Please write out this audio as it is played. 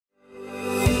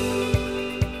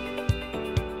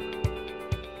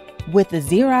With the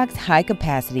Xerox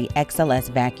high-capacity XLS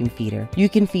vacuum feeder, you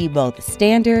can feed both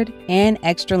standard and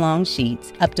extra-long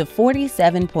sheets up to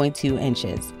 47.2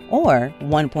 inches or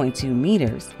 1.2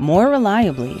 meters more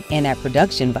reliably and at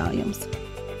production volumes.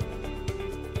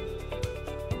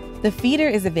 The feeder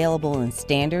is available in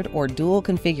standard or dual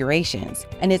configurations,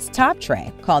 and its top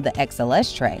tray, called the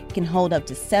XLS tray, can hold up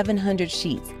to 700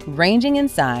 sheets, ranging in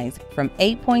size from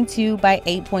 8.2 by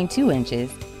 8.2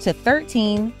 inches to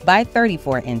 13 by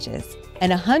 34 inches, and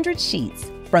 100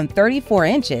 sheets from 34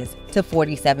 inches to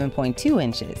 47.2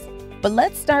 inches. But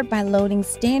let's start by loading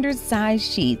standard size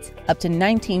sheets up to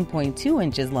 19.2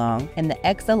 inches long in the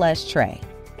XLS tray.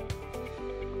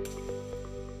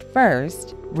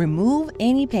 First, remove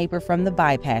any paper from the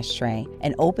bypass tray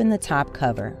and open the top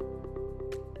cover.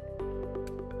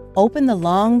 Open the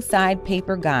long side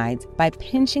paper guides by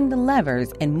pinching the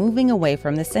levers and moving away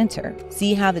from the center.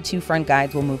 See how the two front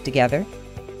guides will move together?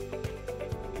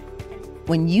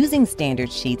 When using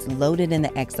standard sheets loaded in the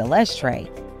XLS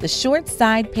tray, the short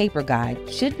side paper guide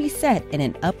should be set in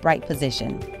an upright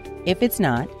position. If it's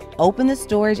not, open the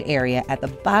storage area at the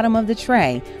bottom of the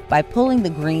tray by pulling the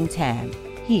green tab,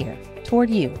 here, toward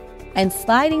you, and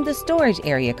sliding the storage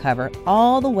area cover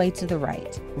all the way to the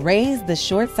right. Raise the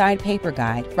short side paper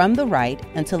guide from the right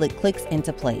until it clicks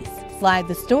into place. Slide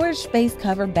the storage space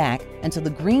cover back until the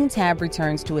green tab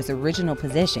returns to its original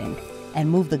position, and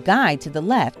move the guide to the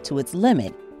left to its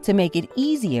limit to make it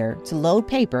easier to load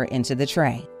paper into the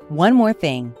tray. One more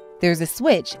thing. There's a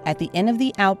switch at the end of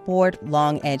the outboard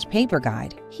long edge paper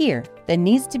guide, here, that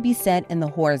needs to be set in the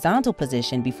horizontal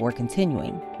position before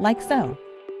continuing, like so.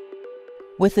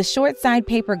 With the short side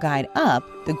paper guide up,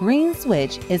 the green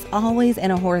switch is always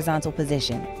in a horizontal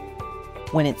position.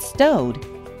 When it's stowed,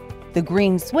 the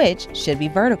green switch should be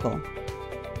vertical.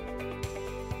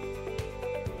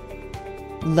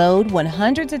 Load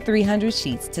 100 to 300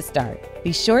 sheets to start.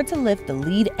 Be sure to lift the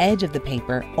lead edge of the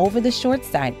paper over the short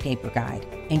side paper guide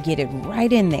and get it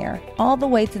right in there, all the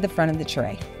way to the front of the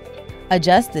tray.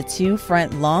 Adjust the two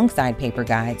front long side paper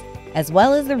guides as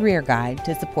well as the rear guide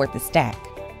to support the stack.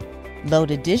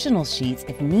 Load additional sheets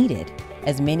if needed,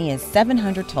 as many as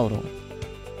 700 total.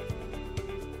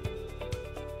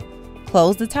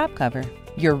 Close the top cover.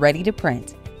 You're ready to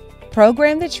print.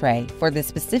 Program the tray for the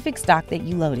specific stock that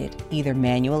you loaded, either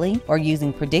manually or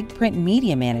using Predict Print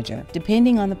Media Manager,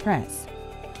 depending on the press.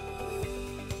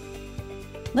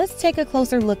 Let's take a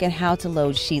closer look at how to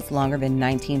load sheets longer than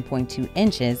 19.2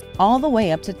 inches all the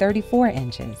way up to 34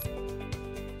 inches.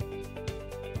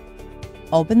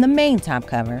 Open the main top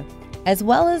cover, as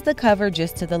well as the cover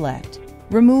just to the left.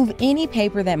 Remove any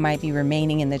paper that might be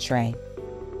remaining in the tray.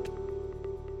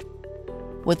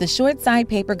 With the short side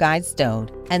paper guide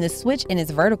stowed and the switch in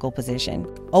its vertical position,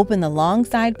 open the long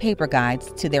side paper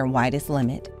guides to their widest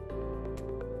limit.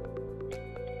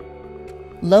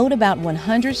 Load about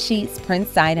 100 sheets print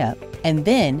side up, and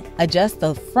then adjust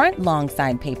the front long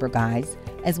side paper guides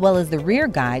as well as the rear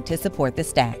guide to support the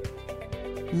stack.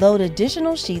 Load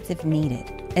additional sheets if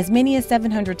needed, as many as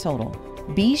 700 total.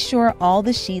 Be sure all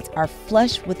the sheets are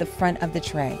flush with the front of the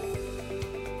tray.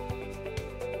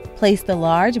 Place the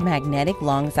large magnetic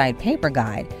long side paper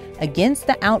guide against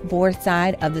the outboard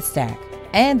side of the stack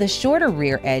and the shorter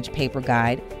rear edge paper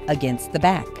guide against the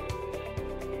back.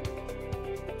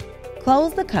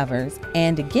 Close the covers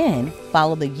and again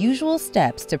follow the usual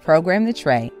steps to program the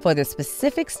tray for the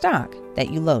specific stock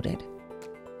that you loaded.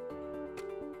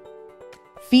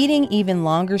 Feeding even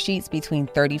longer sheets between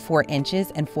 34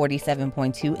 inches and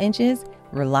 47.2 inches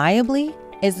reliably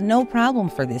is no problem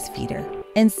for this feeder.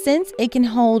 And since it can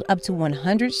hold up to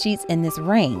 100 sheets in this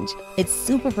range, it's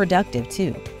super productive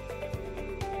too.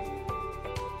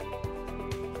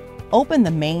 Open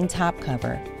the main top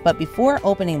cover, but before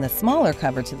opening the smaller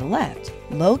cover to the left,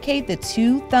 locate the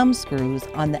two thumb screws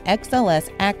on the XLS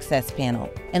access panel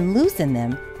and loosen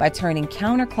them by turning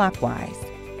counterclockwise.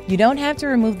 You don't have to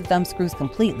remove the thumb screws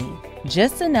completely,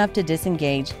 just enough to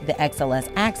disengage the XLS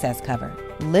access cover.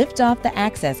 Lift off the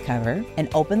access cover and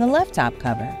open the left top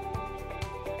cover.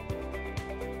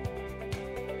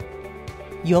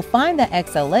 You'll find the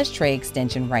XLS tray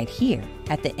extension right here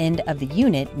at the end of the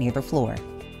unit near the floor.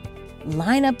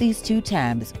 Line up these two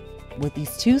tabs with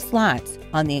these two slots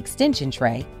on the extension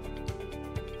tray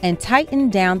and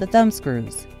tighten down the thumb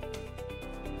screws.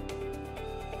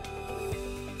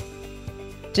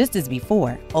 Just as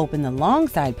before, open the long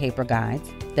side paper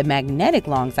guides, the magnetic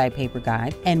long side paper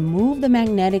guide, and move the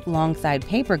magnetic long side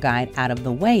paper guide out of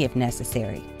the way if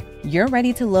necessary. You're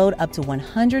ready to load up to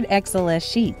 100 XLS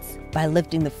sheets by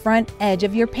lifting the front edge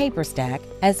of your paper stack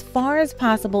as far as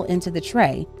possible into the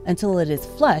tray until it is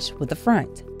flush with the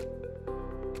front.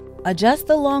 Adjust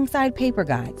the long side paper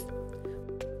guides.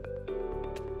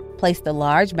 Place the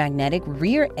large magnetic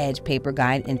rear edge paper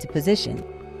guide into position.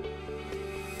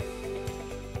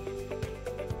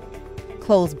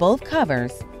 Close both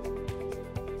covers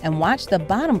and watch the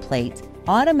bottom plate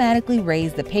automatically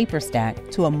raise the paper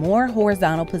stack to a more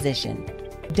horizontal position.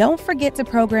 Don't forget to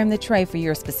program the tray for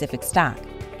your specific stock,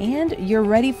 and you're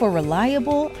ready for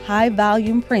reliable,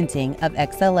 high-volume printing of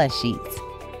XLS sheets.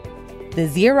 The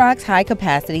Xerox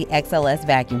High-Capacity XLS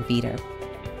Vacuum Feeder.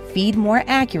 Feed more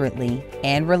accurately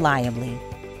and reliably.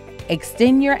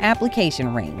 Extend your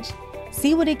application range.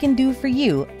 See what it can do for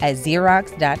you at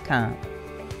Xerox.com.